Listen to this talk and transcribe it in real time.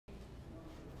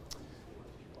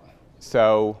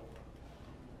So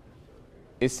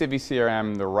is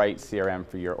CiviCRM the right CRM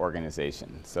for your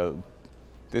organization? So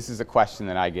this is a question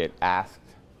that I get asked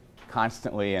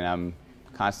constantly, and I'm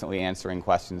constantly answering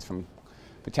questions from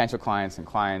potential clients and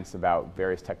clients about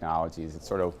various technologies. It's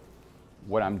sort of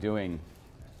what I'm doing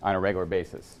on a regular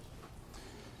basis.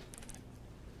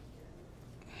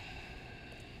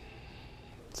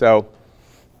 So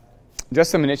just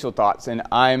some initial thoughts. And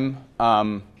I've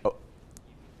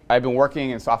been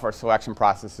working in software selection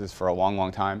processes for a long,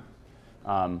 long time.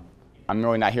 I'm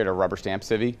really not here to rubber stamp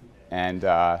Civi,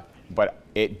 but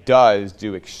it does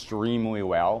do extremely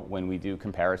well when we do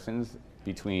comparisons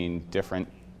between different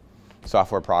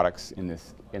software products in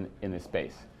this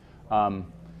space.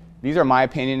 These are my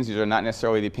opinions. These are not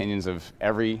necessarily the opinions of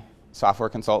every software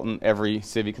consultant, every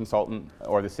Civi consultant,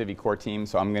 or the Civi core team.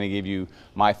 So I'm going to give you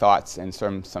my thoughts and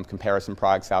some comparison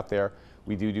products out there.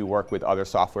 We do work with other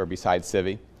software besides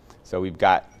Civi. So we've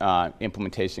got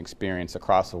implementation experience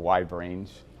across a wide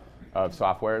range of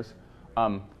softwares.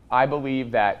 I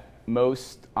believe that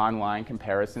most online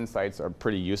comparison sites are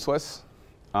pretty useless,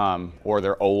 or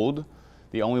they're old.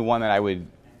 The only one that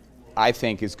I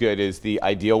think is good is the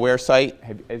Idealware site.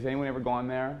 Has anyone ever gone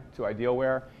there to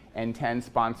Idealware? N10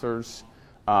 sponsors.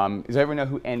 Does everyone know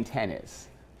who N10 is?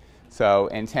 So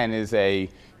N10 is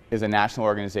a national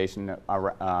organization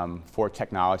for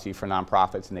technology for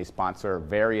nonprofits, and they sponsor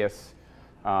various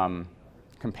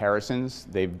comparisons.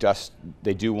 They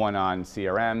do one on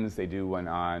CRMs. They do one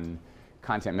on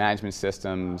content management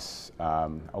systems, a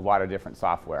lot of different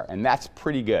software, and that's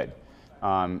pretty good.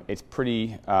 It's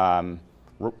pretty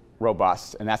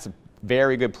robust, and that's a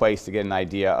very good place to get an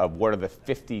idea of what are the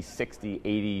 50, 60,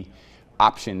 80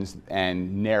 options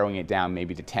and narrowing it down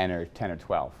maybe to 10 or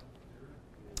 12.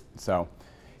 So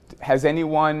has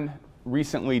anyone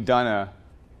recently done a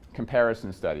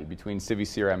comparison study between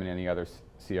CiviCRM and any other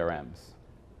CRMs?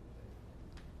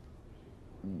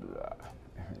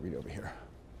 Read over here.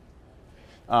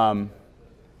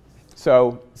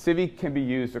 So Civi can be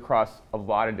used across a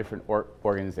lot of different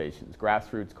organizations: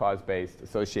 grassroots, cause-based,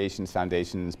 associations,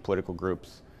 foundations, political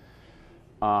groups,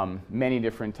 many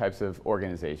different types of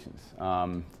organizations,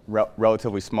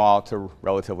 relatively small to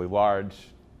relatively large,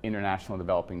 international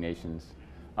developing nations.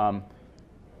 Because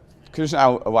there's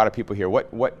now a lot of people here.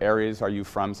 What areas are you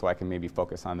from, so I can maybe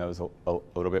focus on those a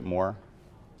little bit more?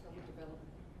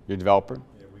 You're a developer?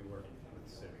 Yeah, we work with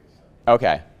Civi.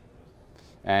 Okay.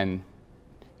 And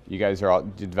you guys are all a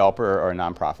developer or a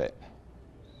nonprofit?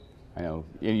 I know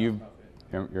you're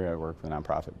at work with a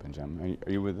nonprofit, Benjamin.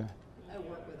 Are you with the? I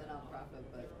work with a nonprofit,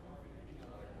 but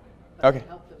okay. I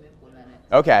help them implement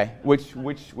it. Okay.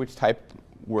 Which type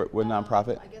with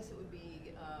nonprofit? I guess it would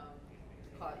be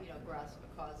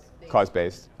cause-based.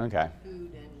 Cause-based. Okay.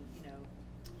 Food and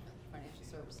financial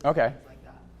services. Okay. Things like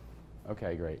that.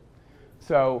 Okay, great.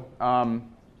 So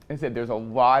as I said, there's a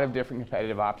lot of different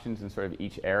competitive options in sort of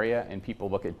each area, and people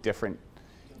look at different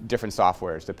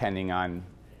softwares depending on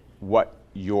what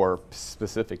your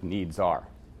specific needs are.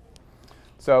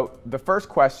 So the first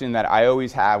question that I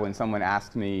always have when someone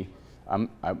asks me, I'm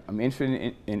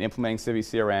interested in implementing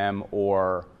CiviCRM,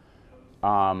 or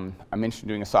I'm interested in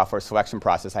doing a software selection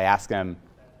process, I ask them,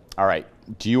 all right,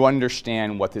 do you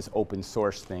understand what this open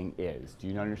source thing is? Do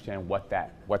you understand what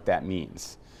that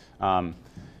means?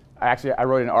 I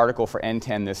wrote an article for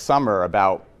N10 this summer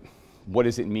about what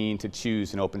does it mean to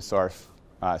choose an open source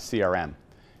CRM.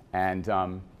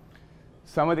 And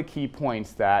some of the key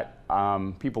points that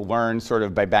people learn sort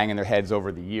of by banging their heads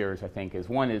over the years, I think, is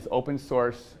one is open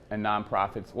source and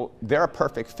nonprofits. Well, they're a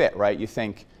perfect fit, right? You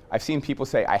think, I've seen people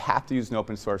say, I have to use an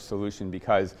open source solution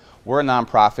because we're a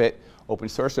nonprofit. Open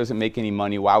source doesn't make any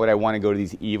money. Why would I want to go to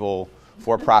these evil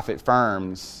for-profit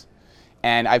firms?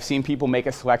 And I've seen people make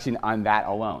a selection on that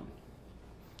alone.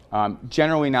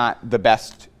 Generally not the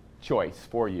best choice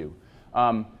for you.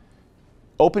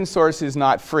 Open source is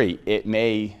not free. It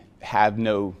may have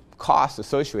no cost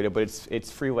associated, but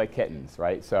it's free like kittens,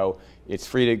 right? So it's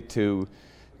free to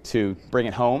bring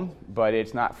it home, but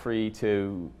it's not free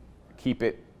to keep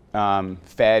it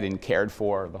fed and cared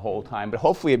for the whole time. But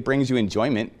hopefully it brings you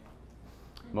enjoyment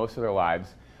most of their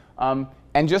lives.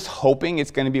 And just hoping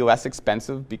it's going to be less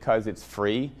expensive because it's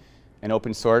free and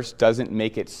open source doesn't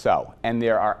make it so. And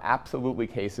there are absolutely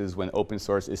cases when open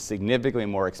source is significantly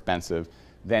more expensive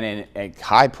than in a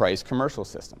high-priced commercial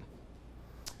system.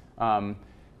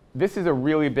 This is a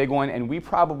really big one, and we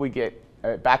probably get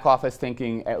BackOffice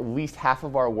Thinking at least half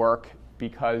of our work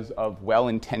because of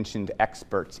well-intentioned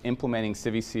experts implementing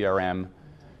CiviCRM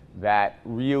that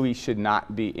really should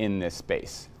not be in this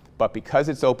space. But because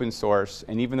it's open source,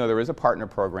 and even though there is a partner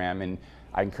program, and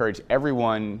I encourage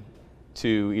everyone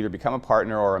to either become a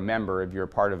partner or a member if you're a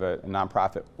part of a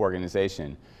nonprofit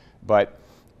organization. But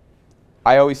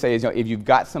I always say is, if you've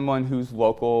got someone who's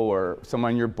local or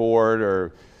someone on your board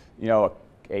or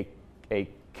a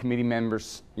committee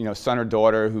member's son or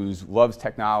daughter who loves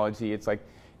technology, it's like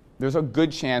there's a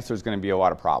good chance there's going to be a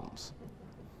lot of problems.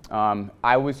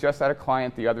 I was just at a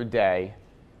client the other day,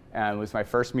 and it was my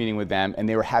first meeting with them, and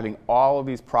they were having all of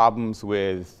these problems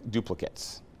with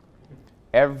duplicates.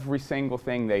 Every single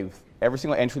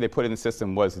entry they put in the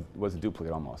system was a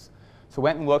duplicate almost. So I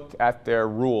went and looked at their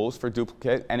rules for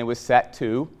duplicate, and it was set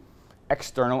to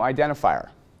external identifier,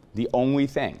 the only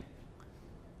thing.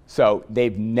 So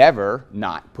they've never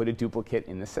not put a duplicate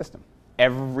in the system.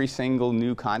 Every single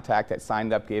new contact that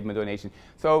signed up gave them a donation.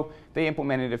 So they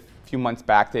implemented a few months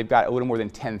back. They've got a little more than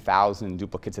 10,000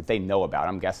 duplicates that they know about.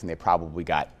 I'm guessing they probably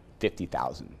got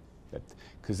 50,000.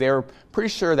 Because they were pretty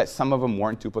sure that some of them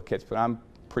weren't duplicates, but I'm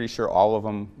pretty sure all of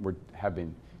them have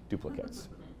been duplicates.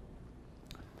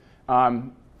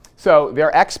 So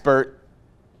their expert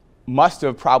must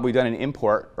have probably done an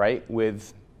import, right,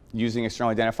 with using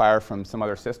external identifier from some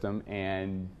other system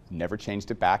and never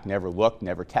changed it back, never looked,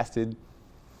 never tested,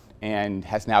 and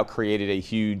has now created a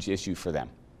huge issue for them.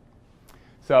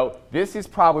 So this is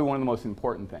probably one of the most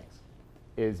important things,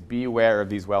 is be aware of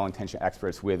these well-intentioned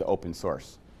experts with open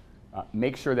source.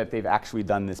 Make sure that they've actually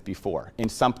done this before in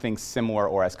something similar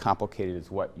or as complicated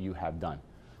as what you have done.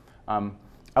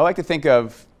 I like to think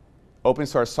of open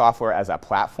source software as a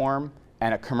platform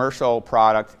and a commercial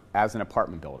product as an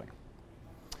apartment building.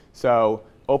 So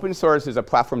open source is a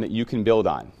platform that you can build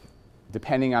on.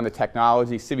 Depending on the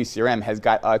technology, CiviCRM has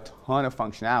got a ton of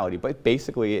functionality, but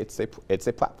basically it's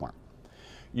a platform.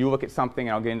 You look at something,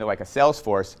 and I'll get into like a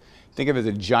Salesforce, think of it as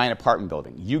a giant apartment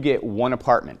building. You get one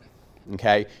apartment,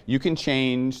 okay? You can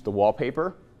change the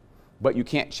wallpaper, but you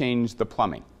can't change the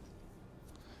plumbing.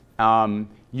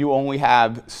 You only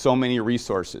have so many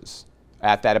resources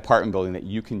at that apartment building that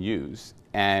you can use,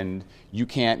 and you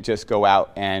can't just go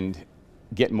out and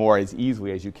get more as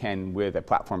easily as you can with a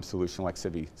platform solution like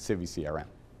CiviCRM.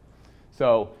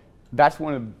 So that's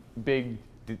one of the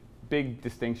big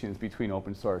distinctions between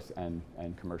open source and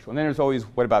commercial. And then there's always,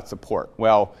 what about support?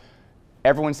 Well,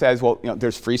 everyone says, well,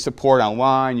 there's free support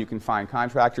online, you can find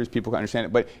contractors, people can understand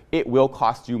it, but it will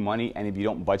cost you money, and if you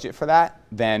don't budget for that,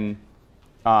 then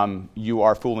you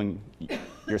are fooling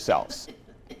yourselves.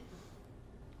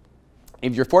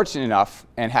 If you're fortunate enough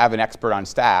and have an expert on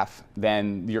staff,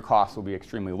 then your costs will be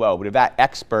extremely low. But if that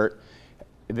expert,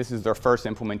 this is their first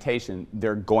implementation,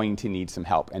 they're going to need some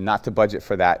help. And not to budget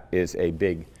for that is a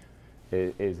big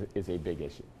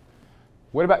issue.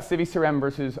 What about CiviCRM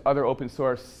versus other open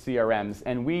source CRMs?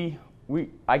 And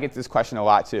I get this question a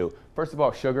lot too. First of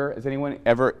all, Sugar. Has anyone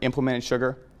ever implemented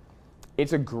Sugar?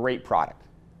 It's a great product.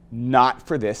 Not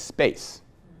for this space,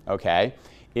 okay?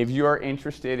 If you're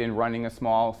interested in running a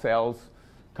small sales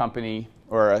company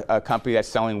or a company that's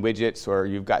selling widgets, or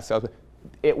you've got sales,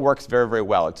 it works very, very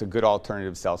well. It's a good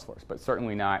alternative to Salesforce, but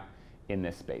certainly not in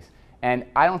this space. And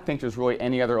I don't think there's really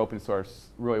any other open source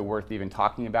really worth even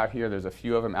talking about here. There's a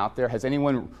few of them out there. Has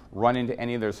anyone run into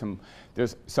any? There's some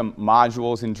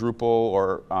modules in Drupal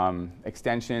or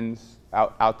extensions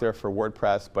out there for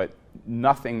WordPress, but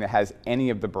nothing that has any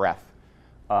of the breadth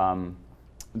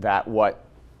that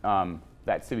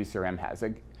CiviCRM has,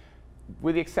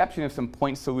 with the exception of some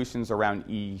point solutions around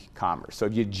e-commerce. So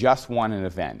if you just want an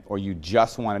event or you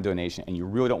just want a donation and you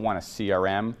really don't want a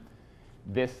CRM,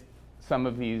 some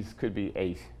of these could be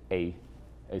a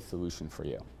solution for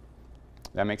you.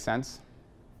 That make sense?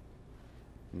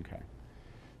 Okay.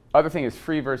 Other thing is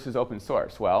free versus open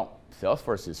source. Well,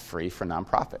 Salesforce is free for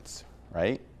nonprofits,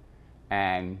 right?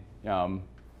 And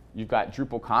you've got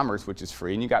Drupal Commerce, which is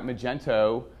free, and you've got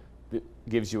Magento that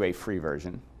gives you a free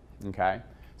version, okay?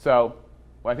 So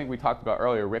what I think we talked about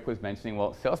earlier, Rick was mentioning,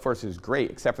 well, Salesforce is great,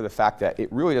 except for the fact that it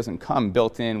really doesn't come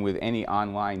built in with any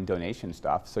online donation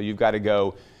stuff. So you've got to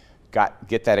go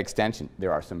get that extension.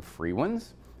 There are some free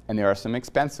ones, and there are some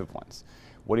expensive ones.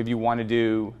 What if you want to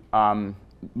do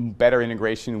better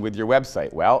integration with your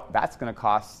website? Well, that's going to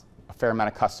cost a fair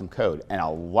amount of custom code, and a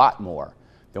lot more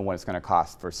than what it's going to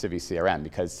cost for CiviCRM,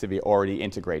 because Civi already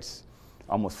integrates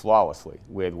almost flawlessly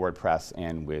with WordPress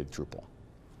and with Drupal.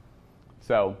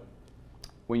 So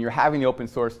when you're having the open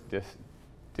source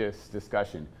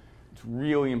discussion, it's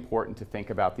really important to think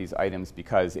about these items,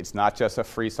 because it's not just a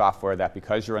free software that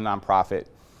because you're a nonprofit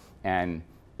and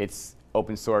it's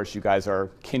open source, you guys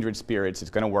are kindred spirits,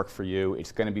 it's going to work for you,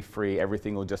 it's going to be free,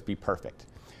 everything will just be perfect.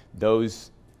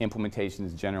 Those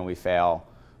implementations generally fail,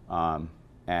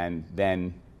 and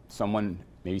then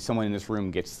maybe someone in this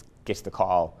room gets the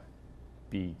call,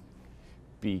 be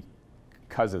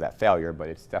because of that failure, but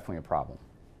it's definitely a problem.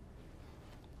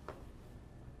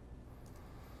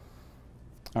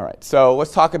 All right, so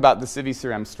let's talk about the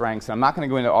CiviCRM strengths. I'm not going to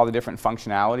go into all the different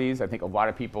functionalities. I think a lot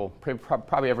of people,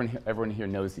 probably everyone here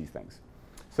knows these things.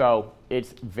 So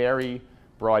it's very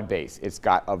broad-based. It's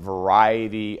got a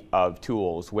variety of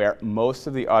tools where most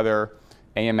of the other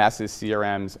AMSs,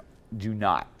 CRMs do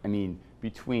not. I mean,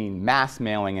 between mass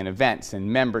mailing and events and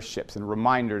memberships and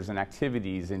reminders and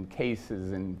activities and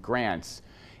cases and grants,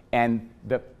 and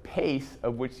the pace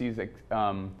of which these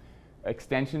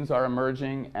extensions are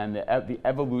emerging and the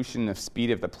evolution of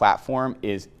speed of the platform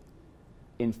is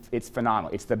it's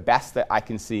phenomenal. It's the best that I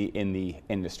can see in the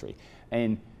industry.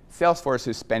 And Salesforce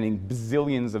is spending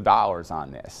bazillions of dollars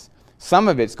on this. Some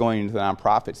of it's going into the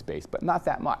nonprofit space, but not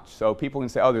that much. So people can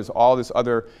say, oh, there's all this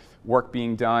other work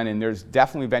being done, and there's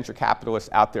definitely venture capitalists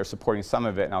out there supporting some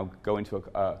of it, and I'll go into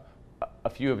a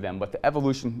few of them. But the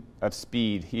evolution of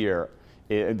speed here,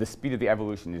 the speed of the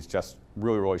evolution is just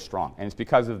really, really strong. And it's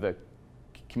because of the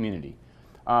community.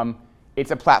 It's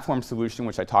a platform solution,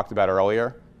 which I talked about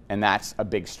earlier, and that's a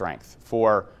big strength.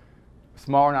 For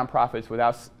smaller nonprofits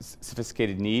without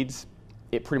sophisticated needs,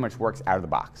 it pretty much works out of the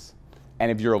box. And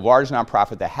if you're a large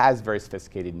nonprofit that has very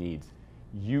sophisticated needs,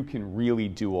 you can really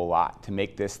do a lot to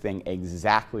make this thing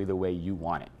exactly the way you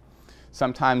want it.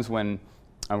 Sometimes when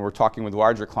we're talking with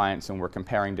larger clients and we're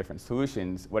comparing different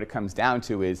solutions, what it comes down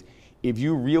to is if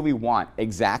you really want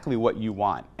exactly what you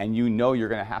want and you know you're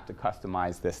going to have to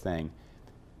customize this thing,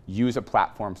 use a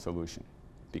platform solution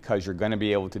because you're going to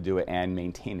be able to do it and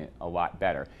maintain it a lot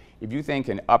better. If you think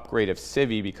an upgrade of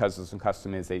Civi because of some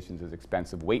customizations is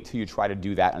expensive, wait till you try to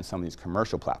do that on some of these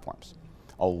commercial platforms.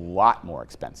 A lot more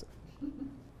expensive.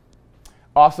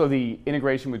 Also, the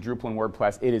integration with Drupal and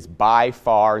WordPress, it is by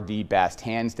far the best,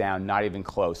 hands down, not even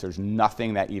close. There's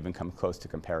nothing that even comes close to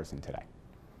comparison today.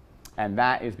 And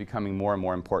that is becoming more and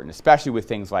more important, especially with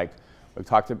things like, we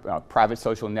talked about private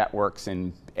social networks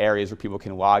and areas where people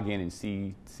can log in and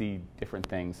see different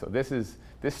things. So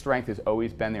this strength has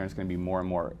always been there and it's going to be more and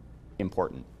more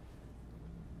important.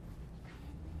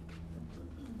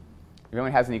 If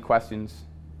anyone has any questions,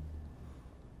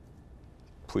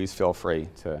 please feel free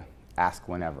to ask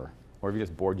whenever. Or if you're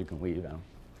just bored, you can leave.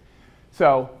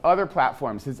 So other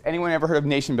platforms. Has anyone ever heard of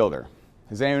Nation Builder?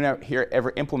 Has anyone here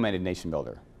ever implemented Nation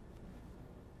Builder?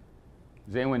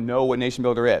 Does anyone know what Nation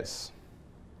Builder is?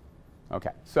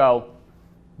 Okay, so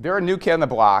they're a new kid on the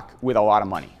block with a lot of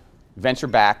money.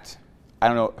 Venture-backed. I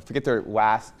don't know, I forget their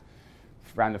last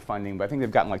round of funding, but I think they've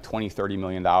gotten like $20, $30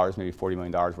 million, maybe $40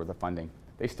 million worth of funding.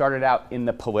 They started out in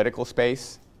the political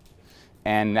space,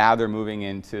 and now they're moving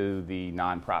into the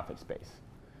nonprofit space.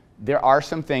 There are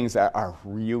some things that are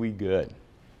really good.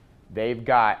 They've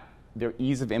got their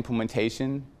ease of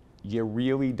implementation. You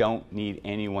really don't need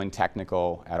anyone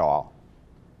technical at all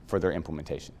for their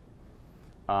implementation.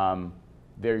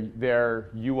 Their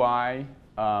UI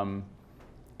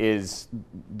is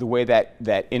the way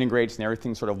that integrates and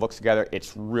everything sort of looks together.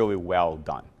 It's really well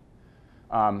done.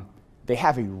 They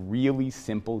have a really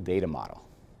simple data model.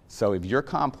 So if you're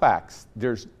complex,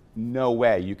 there's no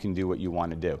way you can do what you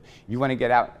want to do. You want to get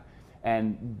out,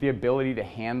 and the ability to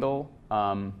handle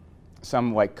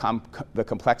some like the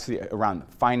complexity around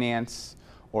finance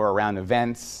or around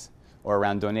events or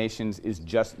around donations is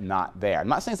just not there. I'm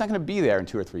not saying it's not going to be there in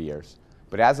 2 or 3 years,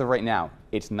 but as of right now,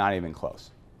 it's not even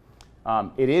close.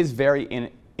 It is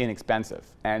very inexpensive,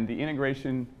 and the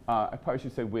integration, I probably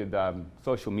should say, with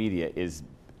social media is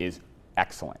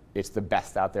excellent. It's the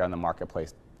best out there on the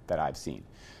marketplace that I've seen.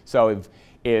 So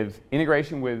if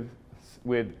integration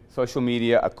with social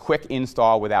media, a quick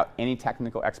install without any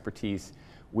technical expertise,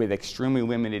 with extremely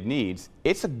limited needs,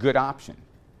 it's a good option.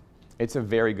 It's a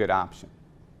very good option.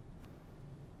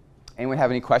 Anyone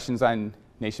have any questions on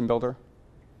Nation Builder?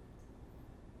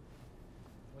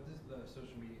 What does the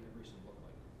social media integration look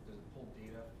like? Does it pull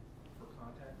data for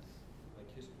contacts, like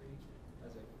history,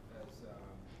 as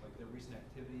like their recent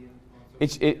activity on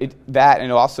social media? That,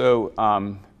 and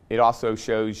it also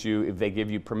shows you, if they give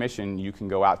you permission, you can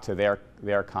go out to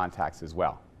their contacts as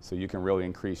well. So you can really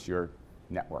increase your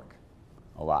network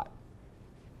a lot.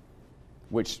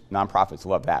 Which nonprofits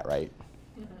love that, right?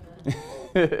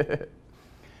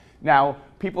 Now,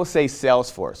 people say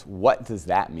Salesforce. What does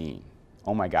that mean?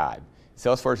 Oh my God.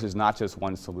 Salesforce is not just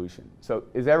one solution. So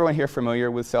is everyone here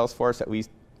familiar with Salesforce, at least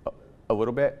a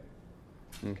little bit?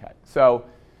 Okay. So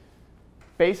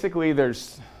basically,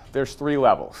 there's 3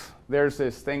 levels. There's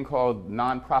this thing called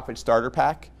Nonprofit Starter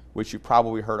Pack, which you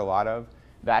probably heard a lot of.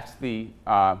 That's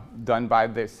done by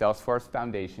the Salesforce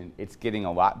Foundation. It's getting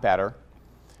a lot better.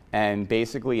 And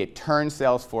basically, it turns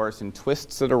Salesforce and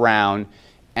twists it around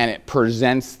and it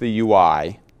presents the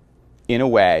UI in a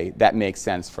way that makes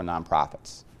sense for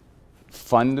nonprofits.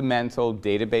 Fundamental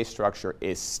database structure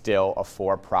is still a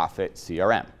for-profit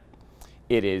CRM.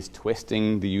 It is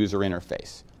twisting the user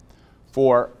interface.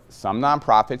 For some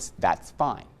nonprofits, that's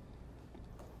fine.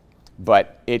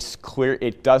 But it's clear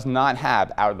it does not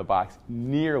have, out of the box,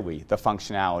 nearly the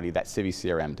functionality that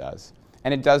CiviCRM does.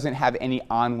 And it doesn't have any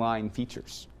online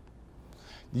features.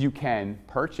 You can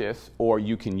purchase or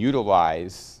you can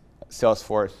utilize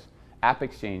Salesforce App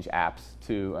Exchange apps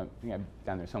to, I think I'm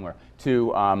down there somewhere,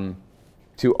 to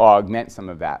augment some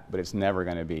of that, but it's never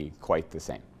going to be quite the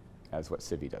same as what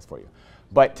Civi does for you.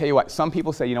 But tell you what, some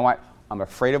people say, you know what, I'm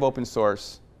afraid of open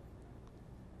source.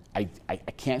 I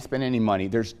can't spend any money.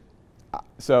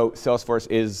 So Salesforce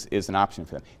is an option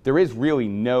for them. There is really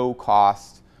no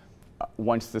cost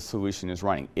once the solution is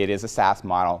running. It is a SaaS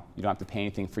model. You don't have to pay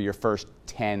anything for your first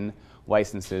 10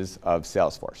 licenses of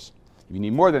Salesforce. If you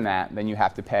need more than that, then you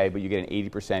have to pay, but you get an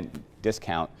 80%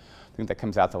 discount. I think that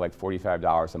comes out to like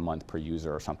 $45 a month per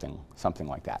user or something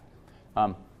like that.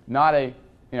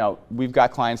 We've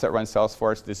got clients that run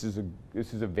Salesforce. This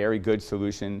is a very good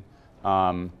solution,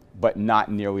 but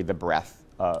not nearly the breadth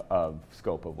of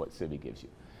scope of what Civi gives you.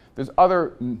 There's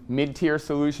other mid-tier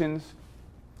solutions,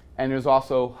 and there's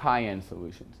also high-end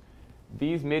solutions.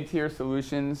 These mid-tier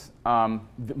solutions,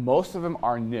 most of them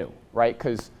are new, right?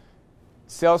 Because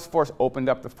Salesforce opened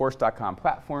up the Force.com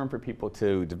platform for people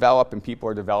to develop, and people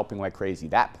are developing like crazy.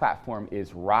 That platform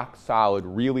is rock solid,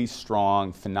 really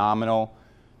strong, phenomenal.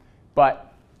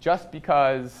 But just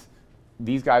because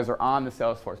these guys are on the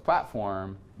Salesforce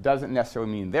platform doesn't necessarily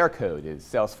mean their code is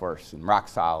Salesforce and rock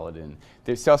solid. And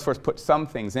Salesforce put some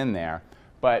things in there,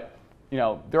 but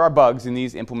there are bugs in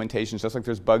these implementations, just like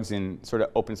there's bugs in sort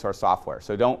of open source software.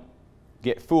 So don't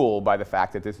get fooled by the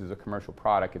fact that this is a commercial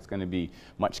product. It's going to be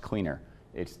much cleaner.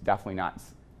 It's definitely not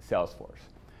Salesforce.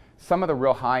 Some of the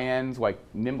real high ends, like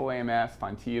Nimble AMS,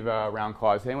 Fontiva,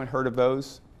 RoundCause, has anyone heard of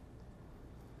those?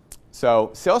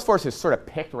 So Salesforce has sort of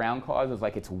picked RoundCause as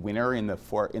like its winner in the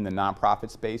nonprofit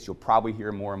space. You'll probably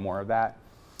hear more and more of that.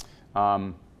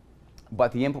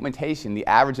 But the implementation, the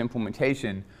average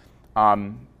implementation,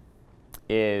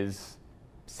 is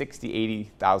 $60,000 to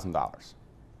 $80,000.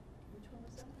 Which one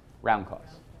was that?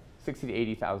 RoundCause, $60,000 to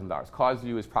 $80,000.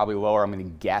 CauseView is probably lower. I'm going to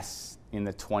guess in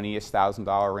the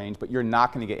 $20,000 range, but you're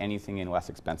not going to get anything in less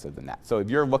expensive than that. So if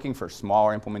you're looking for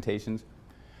smaller implementations,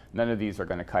 none of these are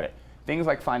going to cut it. Things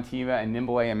like Fontiva and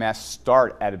Nimble AMS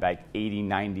start at about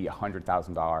 $80,000, $90,000,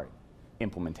 $100,000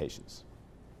 implementations.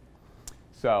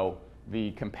 So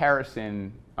the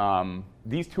comparison,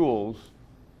 these tools,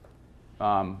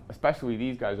 especially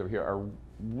these guys over here, are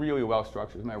really well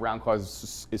structured. My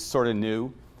RoundCause is sort of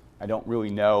new. I don't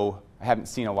really know. I haven't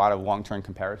seen a lot of long-term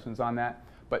comparisons on that.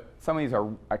 But some of these are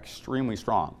extremely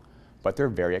strong, but they're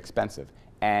very expensive.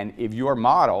 And if your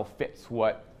model fits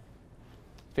what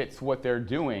they're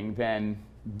doing, then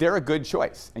they're a good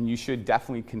choice, and you should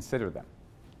definitely consider them.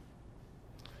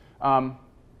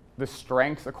 The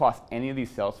strengths across any of these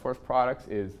Salesforce products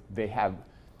is they have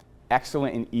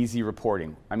excellent and easy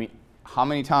reporting. I mean, how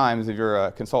many times if you're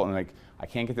a consultant, like, I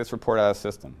can't get this report out of the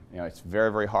system. It's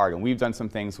very, very hard. And we've done some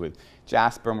things with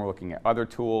Jasper, and we're looking at other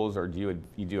tools, or you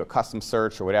do a custom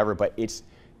search or whatever, but it's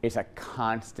a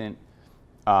constant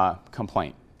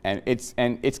complaint. And it's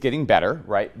getting better,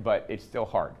 right? But it's still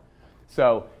hard.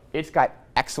 So it's got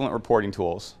excellent reporting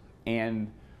tools.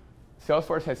 And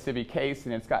Salesforce has CiviCase,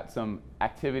 and it's got some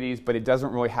activities, but it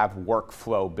doesn't really have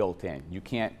workflow built in. You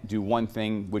can't do one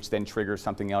thing, which then triggers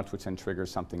something else, which then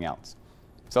triggers something else.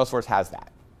 Salesforce has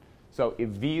that. So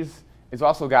if these, it's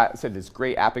also got, this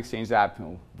great App Exchange app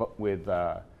with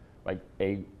an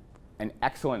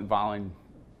excellent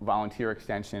volunteer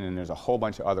extension, and there's a whole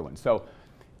bunch of other ones. So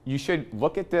you should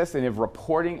look at this, and if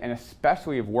reporting, and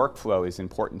especially if workflow is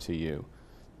important to you,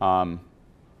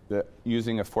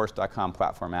 using a Force.com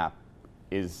platform app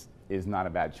is not a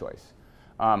bad choice.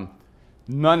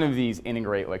 None of these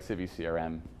integrate like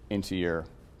CiviCRM into your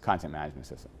content management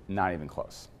system. Not even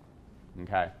close.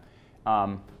 Okay?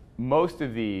 Most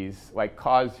of these, like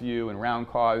CauseView and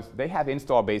RoundCause, they have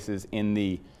install bases in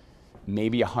the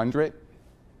maybe 100,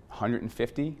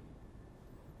 150.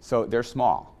 So they're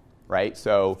small, right?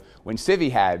 So when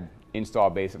Civi had install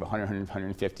base of 100,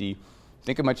 150,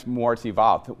 think how much more it's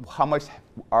evolved. How much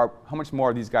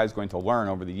more are these guys going to learn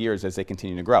over the years as they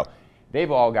continue to grow? They've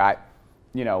all got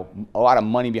a lot of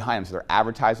money behind them, so they're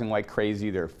advertising like crazy,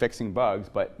 they're fixing bugs,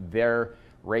 but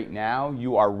right now,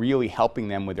 you are really helping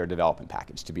them with their development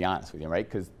package, to be honest with you, right?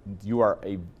 Because you are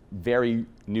a very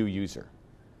new user.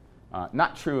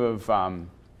 Not true of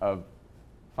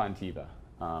Fontiva.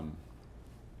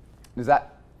 Does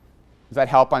that Does that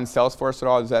help on Salesforce at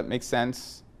all? Does that make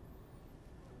sense?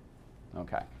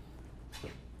 Okay.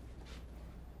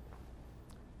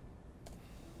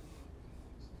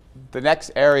 The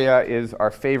next area is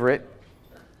our favorite,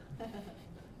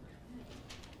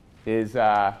 is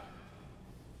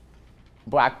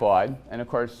Blackbaud. And of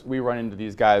course, we run into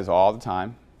these guys all the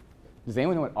time. Does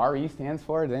anyone know what RE stands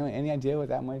for? Does anyone any idea what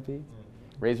that might be?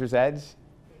 Razor's Edge?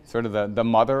 Sort of the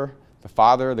mother, the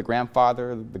father, the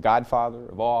grandfather, the godfather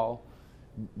of all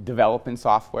development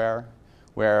software,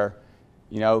 where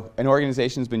an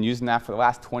organization's been using that for the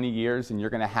last 20 years and you're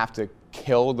going to have to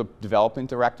kill the development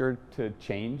director to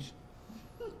change.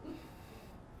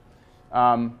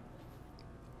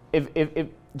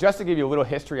 Just to give you a little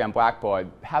history on Blackbaud,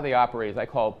 how they operate is I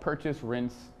call purchase,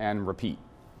 rinse, and repeat.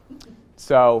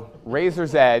 So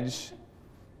Razor's Edge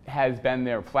has been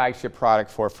their flagship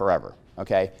product for forever.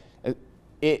 Okay,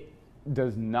 it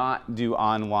does not do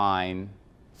online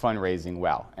fundraising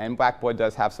well, and Blackbaud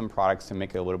does have some products to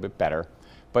make it a little bit better,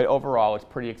 but overall it's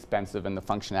pretty expensive, and the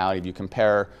functionality, if you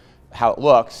compare how it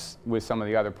looks with some of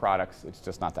the other products, it's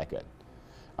just not that good.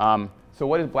 So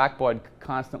what does Blackbaud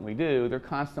constantly do? They're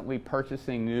constantly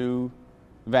purchasing new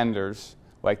vendors,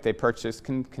 like they purchased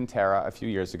Conterra a few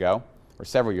years ago, or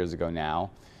several years ago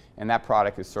now, and that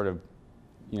product is sort of,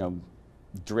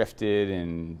 drifted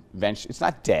and it's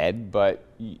not dead, but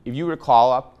if you were to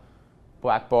call up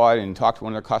Blackbaud and talk to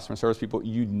one of their customer service people,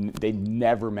 they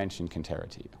never mention Conterra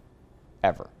to you,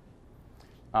 ever.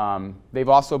 They've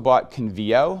also bought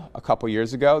Convio a couple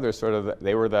years ago.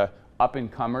 They were the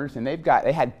up-and-comers, and they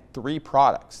had 3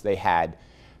 products. They had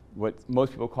what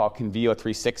most people call Convio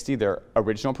 360, their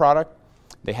original product.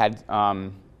 They had,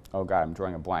 oh God, I'm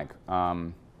drawing a blank.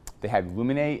 They had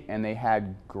Luminate, and they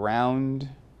had Ground.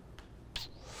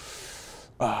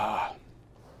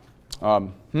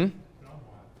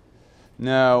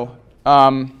 No.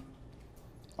 I'm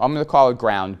going to call it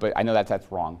Ground, but I know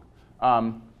that's wrong.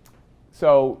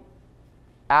 So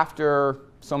after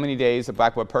so many days that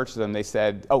Blackbaud purchased them, they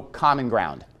said, oh, Common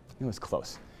Ground. It was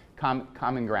close.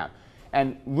 Common Ground.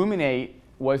 And Luminate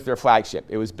was their flagship.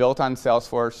 It was built on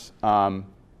Salesforce.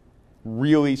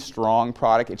 Really strong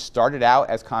product. It started out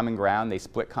as Common Ground. They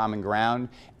split Common Ground,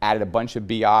 added a bunch of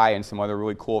BI and some other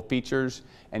really cool features,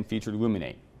 and featured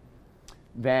Luminate.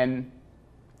 Then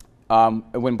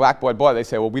when Blackbaud bought it, they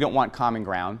said, well, we don't want Common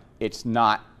Ground. It's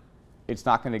not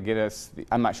going to get us,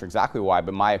 I'm not sure exactly why,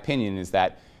 but my opinion is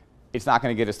that it's not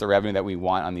going to get us the revenue that we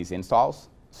want on these installs.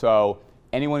 So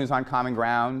anyone who's on Common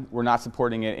Ground, we're not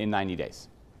supporting it in 90 days.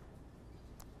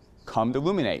 Come to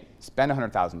Luminate. Spend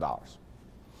 $100,000.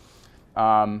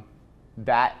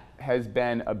 That has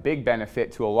been a big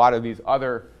benefit to a lot of these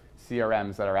other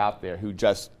CRMs that are out there who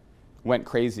just went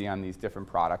crazy on these different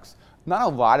products. Not a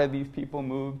lot of these people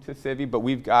moved to Civi, but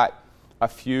we've got a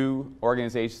few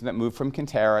organizations that moved from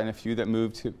Conterra and a few that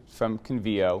moved from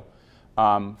Convio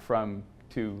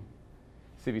to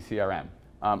CiviCRM.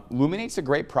 Luminate's a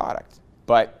great product,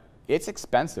 but it's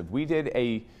expensive. We did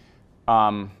a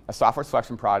software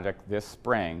selection project this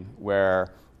spring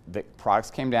where the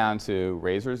products came down to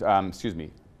a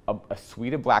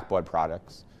suite of Blackbaud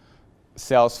products,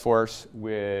 Salesforce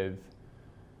with,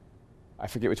 I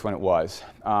forget which one it was.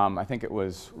 I think it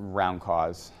was Round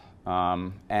Cause,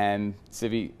 and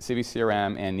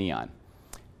CiviCRM and Neon.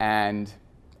 And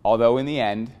although in the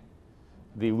end,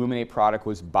 the Luminate product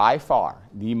was by far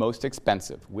the most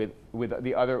expensive, with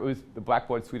the other, it was the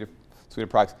Blackbaud suite of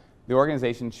products, the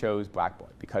organization chose Blackbaud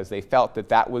because they felt that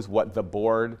that was what the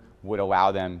board would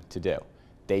allow them to do.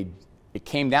 It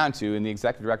came down to, and the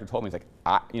executive director told me, he's like,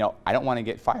 I don't want to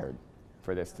get fired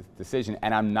for this decision,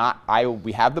 and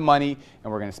we have the money,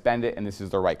 and we're going to spend it, and this is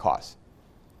the right cause.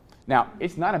 Now,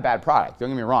 it's not a bad product, don't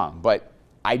get me wrong, but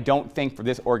I don't think for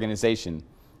this organization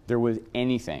there was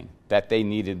anything that they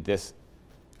needed this.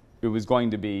 It was going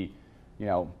to be,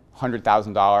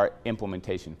 $100,000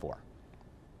 implementation for.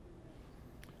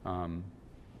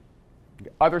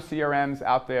 Other CRMs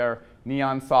out there,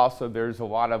 Neon, Salsa, there's a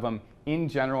lot of them. In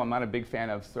general, I'm not a big fan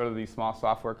of sort of these small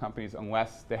software companies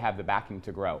unless they have the backing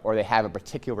to grow or they have a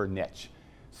particular niche.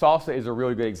 Salsa is a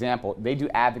really good example. They do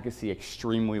advocacy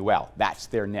extremely well. That's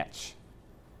their niche.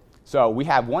 So we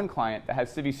have one client that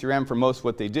has CiviCRM for most of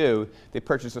what they do. They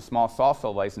purchased a small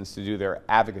Salsa license to do their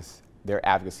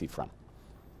advocacy from.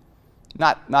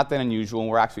 Not that unusual, and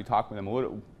we're actually talking with them a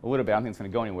little bit. I don't think it's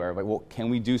going to go anywhere. But well, can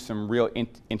we do some real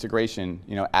integration,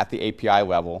 at the API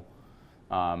level?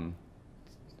 I'm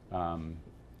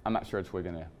not sure it's really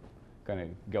going to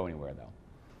go anywhere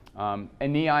though.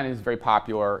 And Neon is very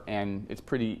popular and it's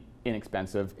pretty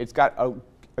inexpensive. It's got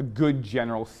a good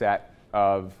general set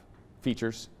of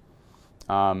features.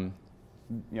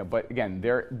 but again,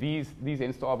 these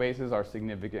install bases are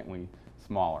significantly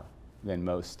smaller than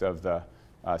most of the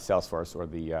Salesforce or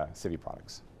the Civi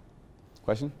products.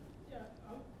 Question? Yeah,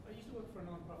 I used to work for a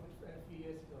nonprofit a few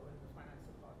years ago in the finance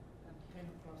department and came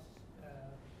across the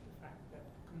fact that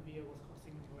Convio was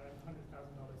costing around $100,000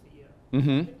 a year.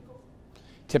 Mm-hmm.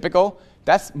 Typical?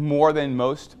 That's more than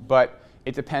most, but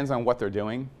it depends on what they're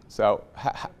doing. So,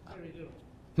 Very little.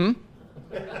 hmm?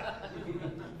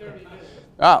 Very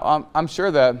little. I'm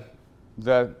sure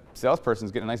the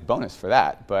salesperson's getting a nice bonus for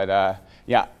that. But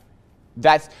yeah,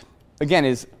 that's, again,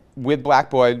 is with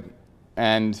Blackboard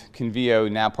and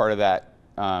Convio now part of that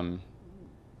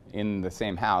in the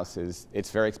same house, is it's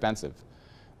very expensive.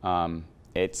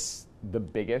 It's the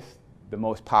biggest, the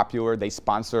most popular. They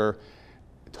sponsor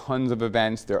tons of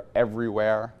events. They're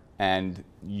everywhere. And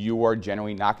you are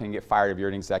generally not going to get fired if you're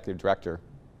an executive director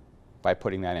by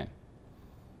putting that in.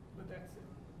 But that's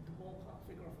the ballpark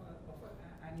figure of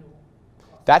an annual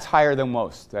cost. That's higher than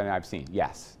most that I've seen,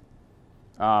 yes.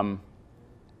 But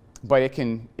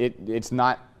it's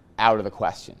not out of the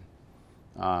question.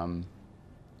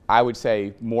 I would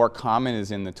say more common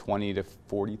is in the $20,000 to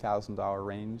 $40,000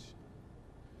 range.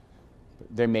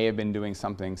 They may have been doing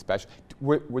something special.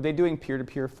 Were they doing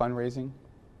peer-to-peer fundraising?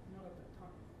 No, at that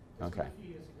time. This Okay. was a few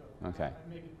years ago. Okay.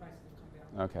 And maybe prices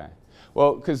have come down. Okay.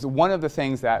 Well, because one of the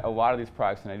things that a lot of these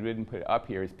products, and I didn't put it up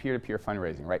here, is peer-to-peer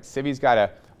fundraising, right? Civi's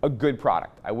got a good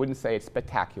product. I wouldn't say it's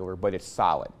spectacular, but it's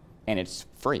solid. And it's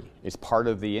free. It's part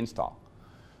of the install.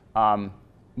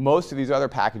 Most of these other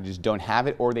packages don't have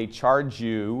it, or they charge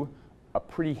you a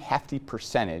pretty hefty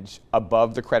percentage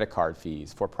above the credit card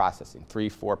fees for processing,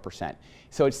 3–4%.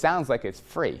 So it sounds like it's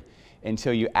free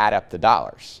until you add up the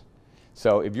dollars.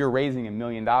 So if you're raising $1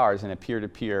 million in a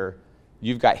peer-to-peer,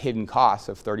 you've got hidden costs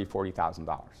of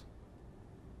 $30,000–$40,000.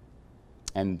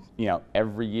 And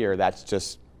every year that's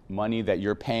just money that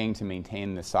you're paying to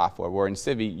maintain the software. Where in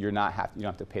Civi, you don't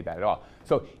have to pay that at all.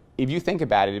 So if you think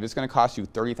about it, if it's going to cost you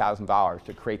 $30,000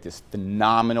 to create this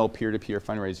phenomenal peer-to-peer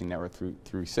fundraising network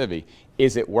through Civi,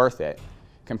 is it worth it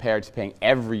compared to paying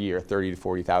every year $30,000 to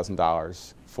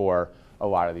 $40,000 for a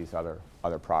lot of these other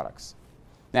products?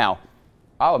 Now,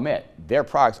 I'll admit, their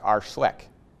products are slick.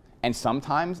 And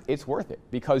sometimes it's worth it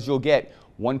because you'll get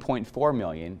 1.4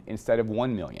 million instead of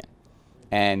 1 million.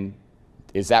 And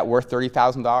is that worth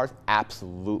 $30,000?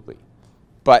 Absolutely.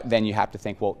 But then you have to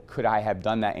think, well, could I have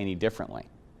done that any differently?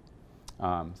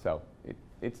 So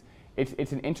it's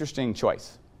an interesting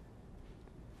choice.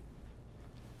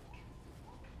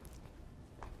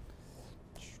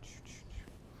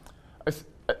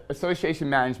 Association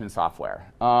management software.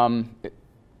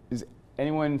 Is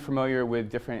anyone familiar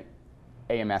with different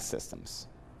AMS systems?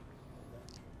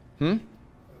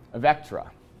 Avectra,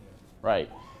 right.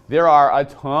 There are a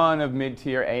ton of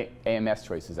mid-tier AMS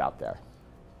choices out there.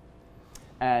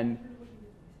 And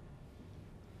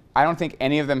I don't think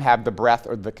any of them have the breadth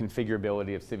or the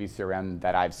configurability of CiviCRM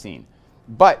that I've seen.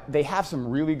 But they have some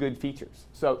really good features.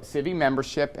 So Civi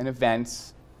membership and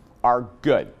events are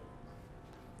good.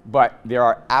 But there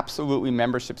are absolutely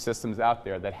membership systems out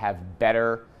there that have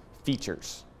better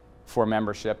features for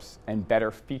memberships and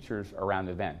better features around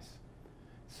events.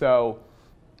 So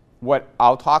what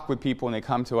I'll talk with people when they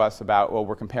come to us about, well,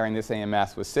 we're comparing this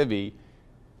AMS with Civi,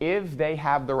 if they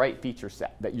have the right feature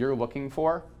set that you're looking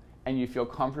for and you feel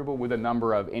comfortable with a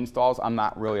number of installs, I'm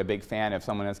not really a big fan if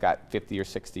someone has got 50 or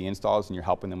 60 installs and you're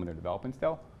helping them with their development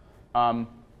still,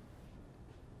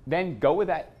 then go with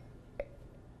that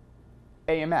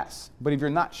AMS. But if you're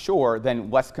not sure,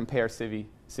 then let's compare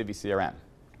CiviCRM.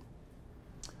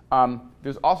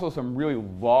 There's also some really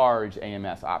large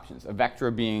AMS options.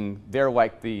 Avectra being, they're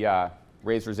like the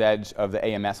razor's edge of the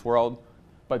AMS world,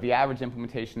 but the average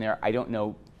implementation there, I don't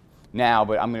know now,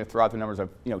 but I'm going to throw out the numbers of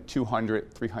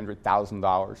 $200,000,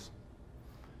 $300,000.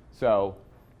 So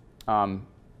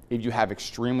if you have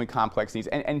extremely complex needs,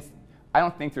 and I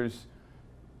don't think there's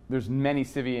many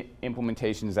Civi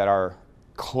implementations that are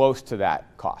close to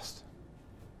that cost.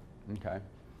 Okay.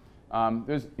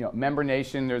 There's Member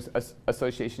Nation, there's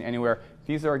Association Anywhere.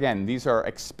 These are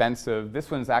expensive.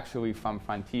 This one's actually from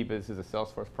Fontiva. This is a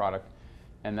Salesforce product,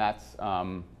 and that's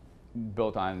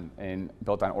built on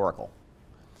Oracle.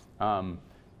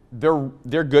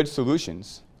 They're good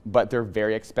solutions, but they're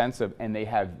very expensive, and they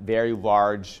have very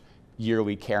large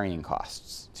yearly carrying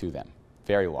costs to them,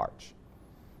 very large.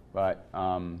 But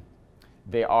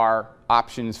they are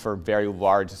options for very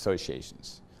large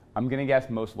associations. I'm going to guess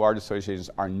most large associations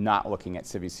are not looking at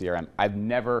CiviCRM. I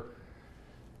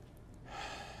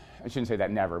shouldn't say that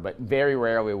never, but very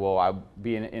rarely will I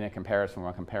be in a comparison where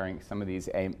I'm comparing some of these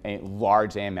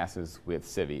large AMSs with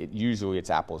Civi. Usually it's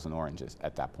apples and oranges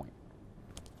at that point.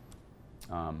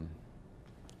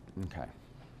 Okay.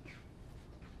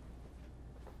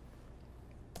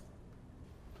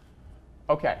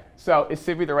 Okay, so is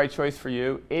Civi the right choice for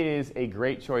you? It is a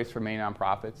great choice for many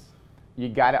nonprofits. You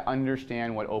got to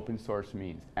understand what open source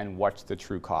means and what's the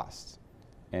true cost.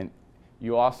 And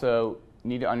you also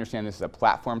need to understand this is a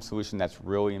platform solution that's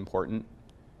really important.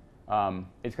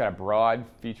 It's got a broad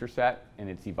feature set and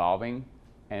it's evolving,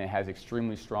 and it has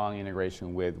extremely strong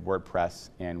integration with WordPress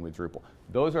and with Drupal.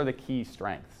 Those are the key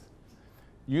strengths.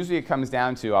 Usually it comes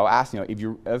down to, I'll ask, if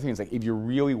you, other things like if you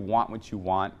really want what you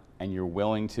want and you're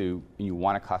willing to, and you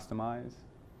want to customize,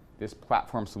 this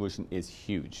platform solution is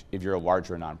huge if you're a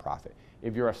larger nonprofit.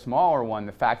 If you're a smaller one,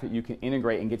 the fact that you can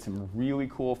integrate and get some really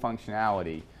cool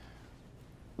functionality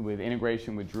with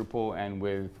integration with Drupal and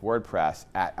with WordPress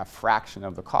at a fraction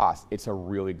of the cost, it's a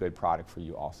really good product for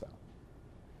you also.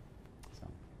 So,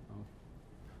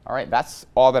 all right, that's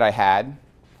all that I had.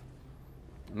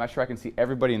 I'm not sure I can see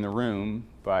everybody in the room,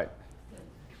 but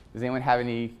does anyone have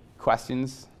any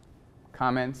questions,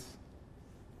 comments?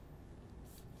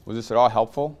 Was this at all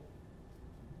helpful?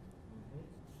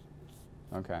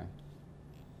 Okay.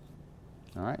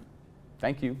 All right.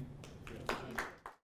 Thank you.